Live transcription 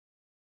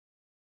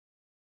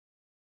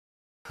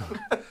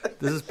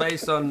This is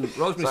based on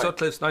Rosemary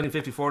Sutcliffe's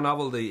 1954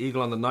 novel, The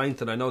Eagle on the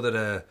Ninth, and I know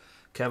that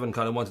Kevin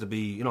kind of wanted to be,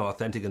 you know,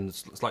 authentic and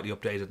slightly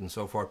updated and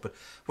so forth. But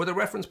were there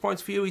reference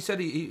points for you? He said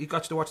he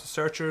got you to watch The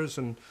Searchers,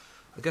 and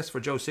I guess for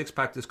Joe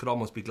Sixpack, this could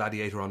almost be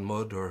Gladiator on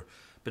Mud, or a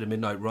bit of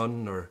Midnight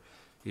Run, or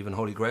even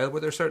Holy Grail. Were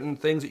there certain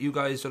things that you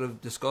guys sort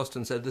of discussed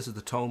and said, this is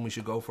the tone we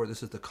should go for,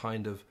 this is the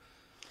kind of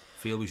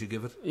feel we should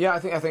give it? Yeah, I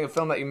think a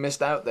film that you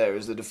missed out there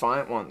is the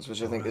Defiant Ones,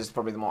 which I think is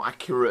probably the more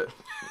accurate.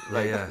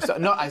 So,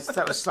 no,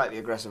 that was slightly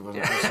aggressive,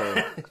 wasn't it? I'm sorry.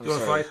 Do you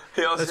want to fight?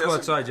 Let's go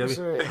outside, Jimmy.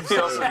 He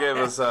also gave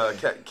us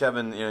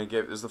Kevin. You know,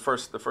 it was the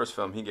first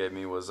film he gave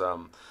me was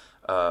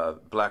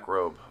Black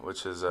Robe,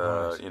 which is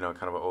you know,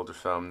 kind of an older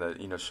film that,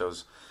 you know,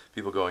 shows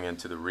people going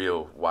into the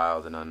real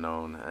wild and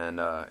unknown, and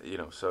you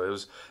know, so it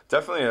was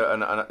definitely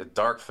a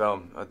dark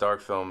film,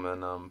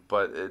 and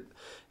but it.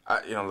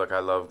 You know, look, I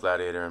love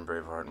Gladiator and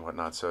Braveheart and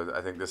whatnot, so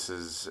I think this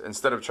is,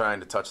 instead of trying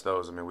to touch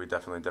those, I mean, we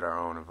definitely did our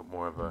own,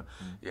 more of a,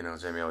 you know,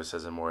 Jamie always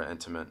says, a more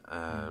intimate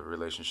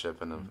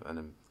relationship and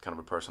a kind of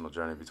a personal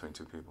journey between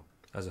two people.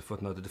 As a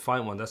footnote, the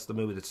Defiant One, that's the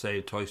movie that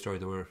saved Toy Story.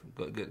 They were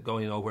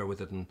going nowhere with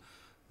it, and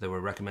they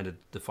were recommended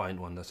Defiant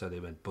One. That's how they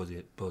went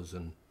Buzz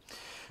and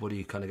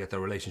Woody kind of get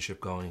their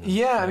relationship going.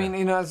 And, I mean,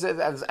 you know,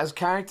 as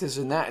characters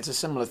in that, it's a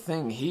similar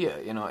thing here.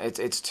 You know,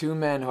 it's two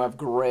men who have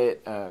great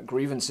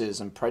grievances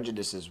and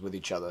prejudices with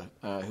each other,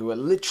 who are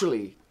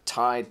literally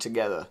tied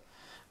together,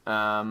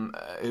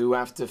 who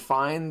have to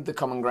find the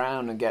common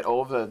ground and get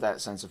over that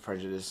sense of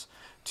prejudice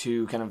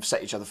to kind of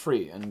set each other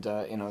free. And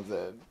you know,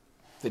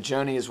 the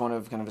journey is one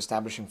of kind of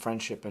establishing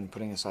friendship and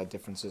putting aside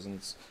differences, and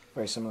it's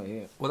very similar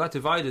here. Well, that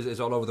divide is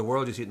all over the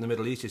world. You see it in the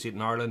Middle East, you see it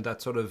in Ireland,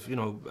 that sort of, you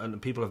know, and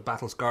people have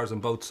battle scars on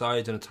both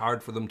sides, and it's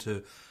hard for them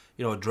to,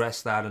 you know,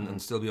 address that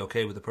and still be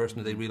okay with the person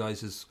that they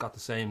realise has got the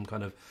same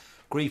kind of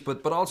grief.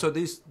 But also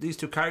these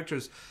two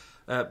characters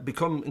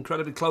become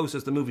incredibly close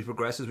as the movie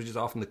progresses, which is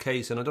often the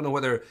case. And I don't know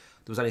whether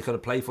there was any kind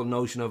of playful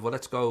notion of, well,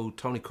 let's go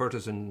Tony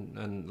Curtis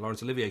and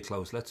Laurence Olivier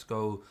close, let's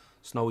go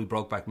Snowy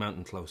Brokeback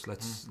Mountain close,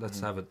 let's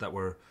have it that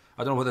we're...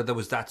 I don't know whether there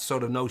was that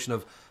sort of notion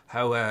of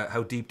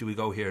how deep do we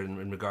go here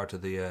in regard to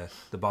the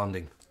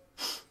bonding.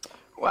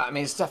 Well, I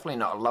mean, it's definitely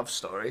not a love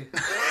story,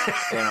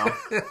 you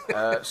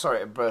know. Sorry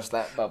to burst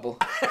that bubble.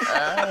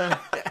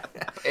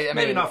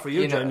 Maybe not for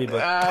you, Jamie, but...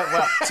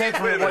 well, take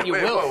from what you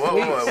will.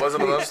 Whoa, it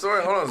wasn't a love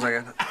story? Hold on a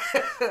second.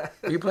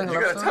 Are you playing a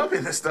love story? You gotta tell me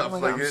this stuff. Oh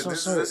like, God,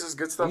 this is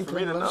good stuff for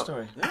me to know.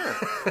 Story?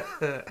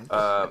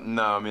 Yeah.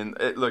 No, I mean,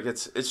 look,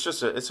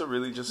 it's a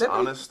really just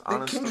honest.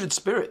 They're kindred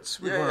spirits.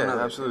 Yeah,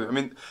 absolutely. I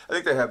mean, I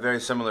think they have very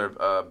similar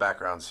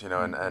backgrounds, you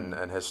know,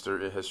 and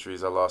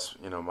histories. I lost,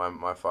 you know,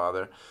 my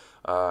father.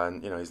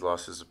 And you know, he's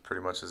lost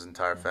pretty much his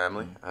entire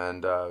family,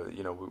 and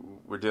you know,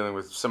 we're dealing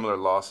with similar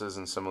losses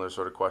and similar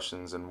sort of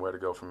questions, and where to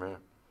go from here.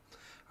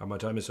 My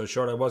time is so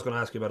short. I was going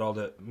to ask you about all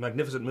the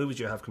magnificent movies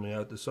you have coming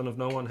out: The Son of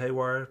No One,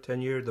 Haywire,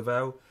 10 Year, The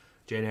Vow,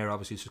 Jane Eyre,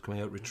 obviously, is just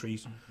coming out,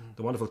 Retreat,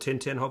 the wonderful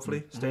Tintin,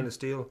 hopefully, Stainless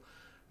Steel,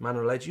 Man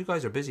on a Ledge. You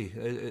guys are busy.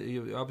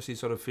 You obviously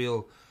sort of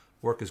feel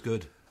work is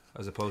good,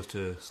 as opposed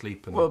to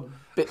sleep. And well,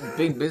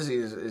 being busy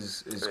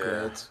is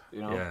great,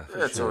 you know. Yeah,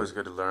 it's always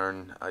good to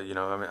learn. You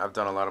know, I mean, I've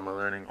done a lot of my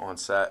learning on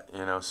set,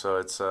 you know, so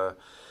it's,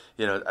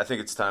 you know, I think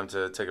it's time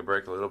to take a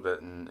break a little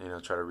bit and, you know,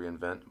 try to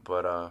reinvent.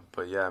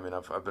 But yeah, I mean,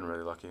 I've been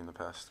really lucky in the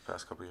past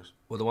couple of years.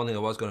 Well, the one thing I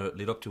was going to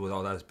lead up to with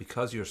all that is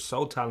because you're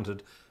so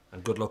talented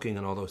and good looking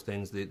and all those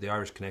things, the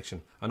Irish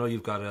connection. I know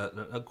you've got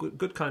a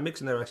good kind of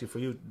mix in there actually for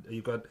you.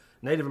 You've got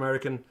Native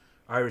American,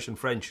 Irish and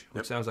French,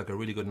 which sounds like a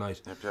really good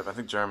night. Yep. I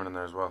think German in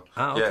there as well.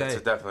 Ah, okay. Yeah,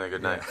 it's definitely a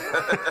good night.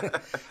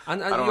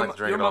 and I don't like to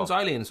drink your at all. mum's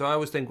Eileen, so I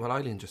always think, well,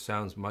 Eileen just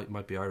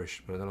might be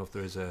Irish, but I don't know if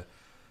there is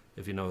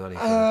if you know that.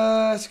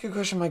 That's a good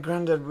question. My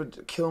granddad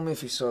would kill me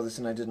if he saw this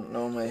and I didn't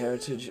know my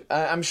heritage.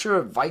 I'm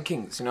sure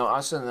Vikings, you know,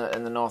 us in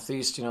the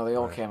northeast, you know, they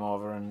all came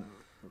over and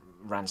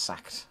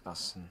ransacked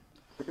us.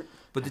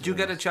 But did you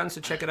get a chance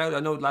to check it out? I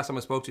know last time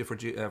I spoke to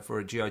you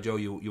for G.I. Joe,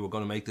 you were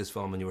going to make this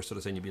film, and you were sort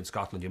of saying you'd be in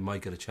Scotland. You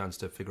might get a chance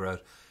to figure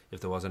out if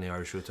there was any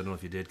Irish roots. I don't know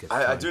if you did get.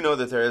 I do know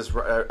that there is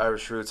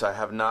Irish roots. I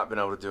have not been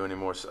able to do any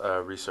more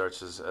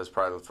research as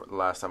prior to the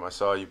last time I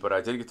saw you, but I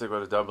did get to go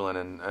to Dublin,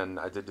 and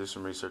I did do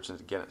some research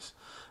into Guinness,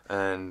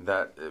 and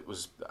that it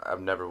was. I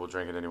never will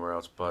drink it anywhere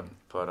else, but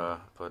you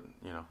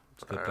know.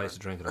 It's a good place to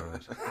drink it, all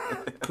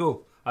right.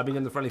 Cool. I've been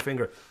getting the friendly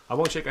finger. I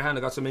won't shake your hand.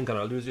 I got some ink on it.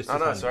 I'll lose just this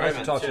hand. Sorry, nice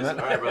to talk to you, man.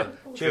 All right, brother.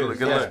 Cheers.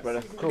 Good luck,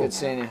 brother. Cool. Good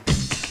seeing you.